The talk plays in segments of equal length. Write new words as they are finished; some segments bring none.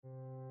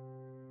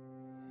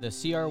The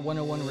CR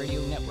 101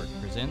 Radio Network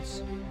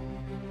presents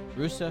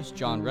Rousas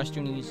John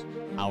Rushdoony's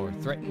Our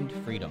Threatened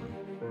Freedom,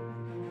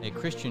 a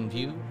Christian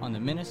view on the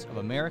menace of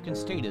American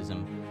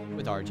statism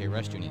with R.J.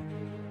 Rushdoony.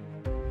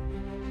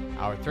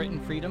 Our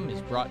Threatened Freedom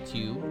is brought to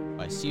you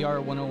by CR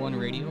 101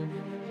 Radio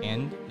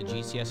and the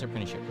GCS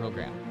Apprenticeship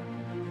Program.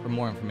 For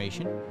more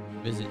information,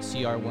 visit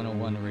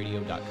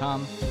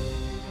cr101radio.com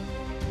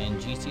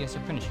and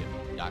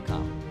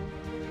gcsapprenticeship.com.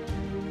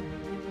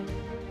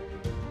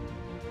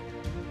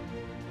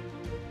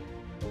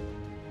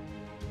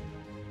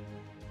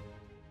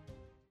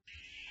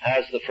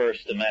 Has the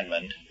First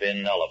Amendment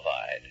been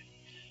nullified?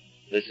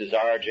 This is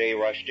R.J.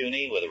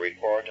 Rushdoony with a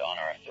report on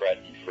our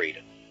threatened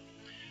freedom.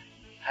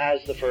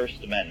 Has the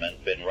First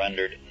Amendment been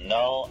rendered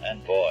null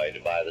and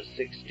void by the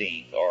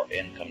 16th or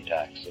Income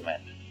Tax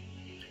Amendment?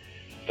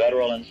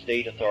 Federal and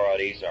state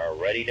authorities are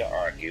ready to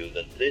argue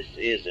that this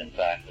is in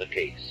fact the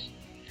case.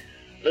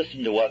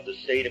 Listen to what the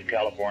State of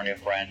California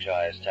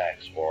Franchise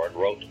Tax Board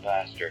wrote to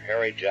Pastor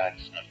Harry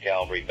Jackson of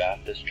Calvary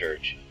Baptist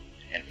Church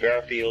in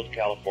Fairfield,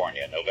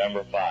 California,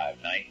 November 5,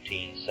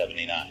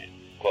 1979.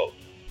 Quote,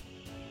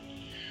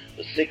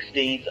 "The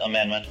 16th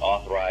Amendment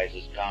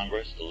authorizes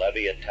Congress to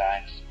levy a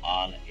tax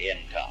on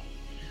income.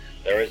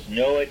 There is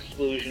no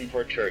exclusion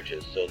for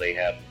churches, so they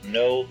have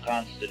no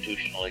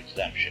constitutional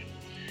exemption.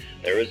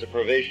 There is a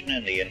provision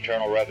in the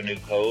Internal Revenue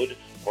Code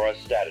for a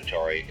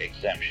statutory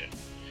exemption.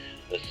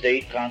 The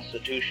state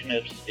constitution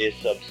is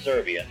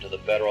subservient to the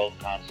federal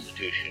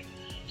constitution,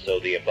 so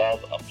the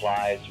above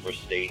applies for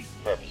state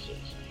purposes.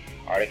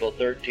 Article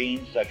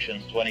 13,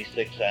 Sections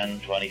 26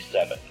 and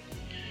 27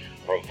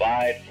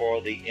 provide for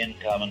the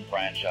income and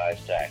franchise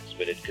tax,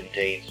 but it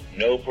contains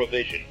no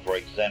provision for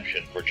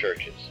exemption for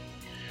churches.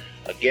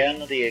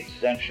 Again, the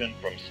exemption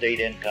from state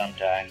income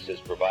tax is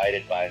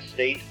provided by a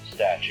state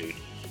statute,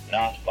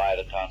 not by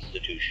the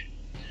Constitution.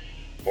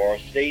 For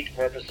state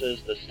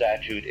purposes, the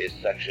statute is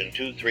Section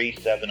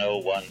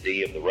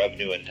 23701D of the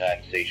Revenue and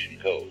Taxation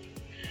Code.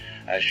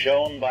 As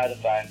shown by the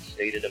facts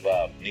stated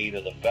above, neither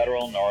the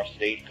federal nor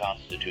state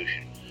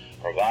constitution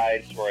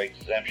provides for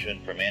exemption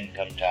from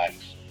income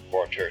tax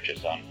for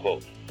churches,"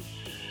 unquote.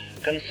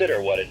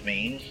 Consider what it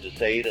means to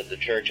say that the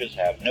churches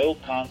have no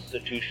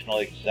constitutional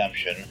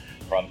exemption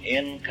from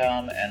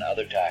income and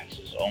other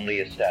taxes,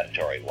 only a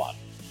statutory one.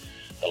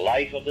 The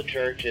life of the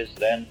church is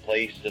then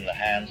placed in the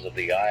hands of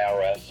the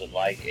IRS and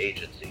like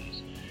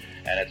agencies,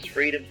 and its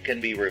freedom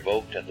can be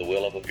revoked at the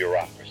will of a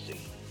bureaucracy.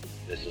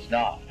 This is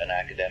not an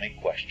academic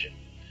question.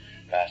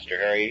 Pastor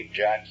Harry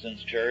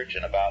Jackson's church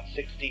and about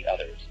 60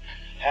 others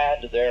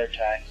had their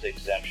tax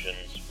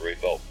exemptions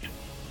revoked.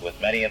 With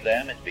many of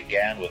them, it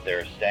began with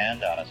their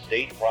stand on a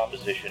state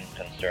proposition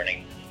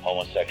concerning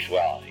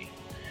homosexuality.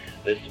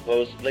 This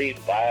supposedly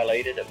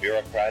violated a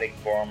bureaucratic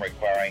form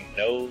requiring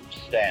no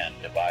stand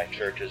by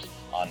churches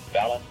on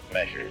ballot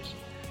measures,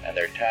 and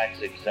their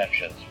tax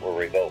exemptions were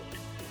revoked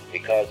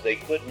because they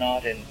could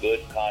not in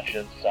good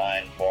conscience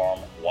sign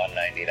Form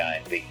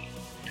 199B.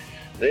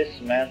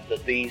 This meant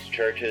that these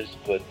churches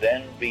could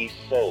then be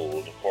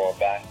sold for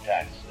back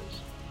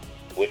taxes,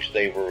 which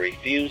they were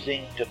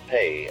refusing to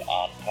pay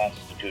on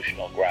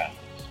constitutional grounds.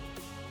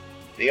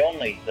 The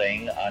only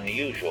thing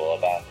unusual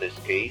about this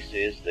case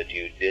is that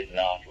you did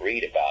not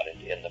read about it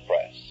in the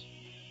press.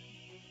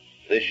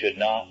 This should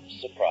not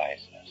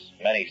surprise us.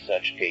 Many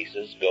such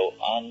cases go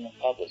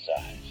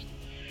unpublicized.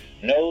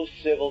 No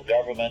civil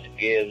government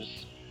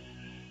gives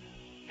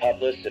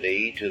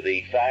publicity to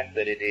the fact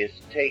that it is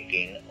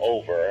taking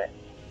over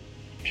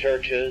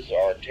churches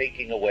or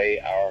taking away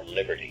our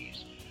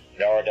liberties,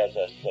 nor does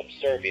a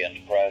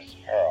subservient press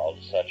herald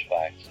such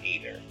facts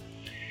either.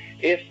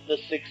 If the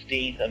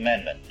 16th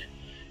Amendment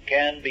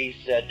can be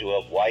said to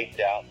have wiped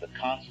out the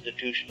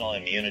constitutional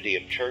immunity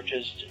of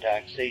churches to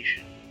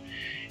taxation,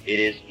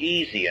 it is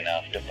easy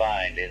enough to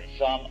find in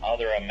some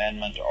other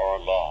amendment or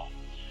law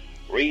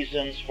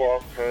reasons for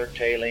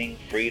curtailing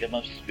freedom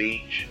of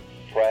speech,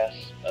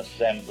 press,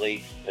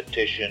 assembly,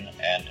 petition,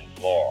 and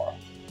more.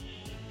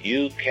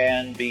 You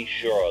can be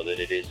sure that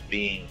it is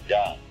being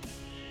done,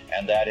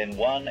 and that in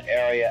one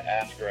area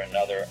after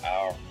another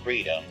our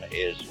freedom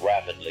is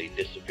rapidly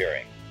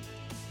disappearing.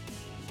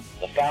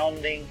 The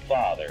Founding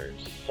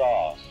Fathers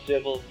saw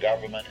civil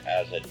government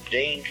as a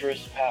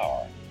dangerous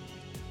power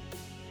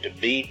to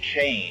be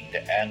chained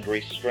and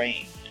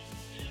restrained.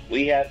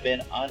 We have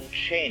been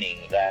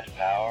unchaining that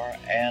power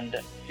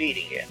and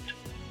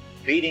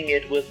feeding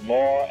it with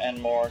more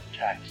and more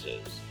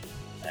taxes,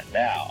 and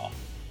now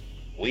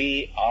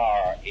we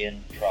are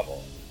in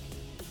trouble.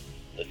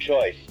 The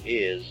choice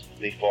is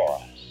before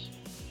us.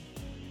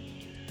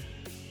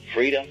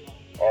 Freedom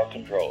or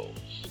control?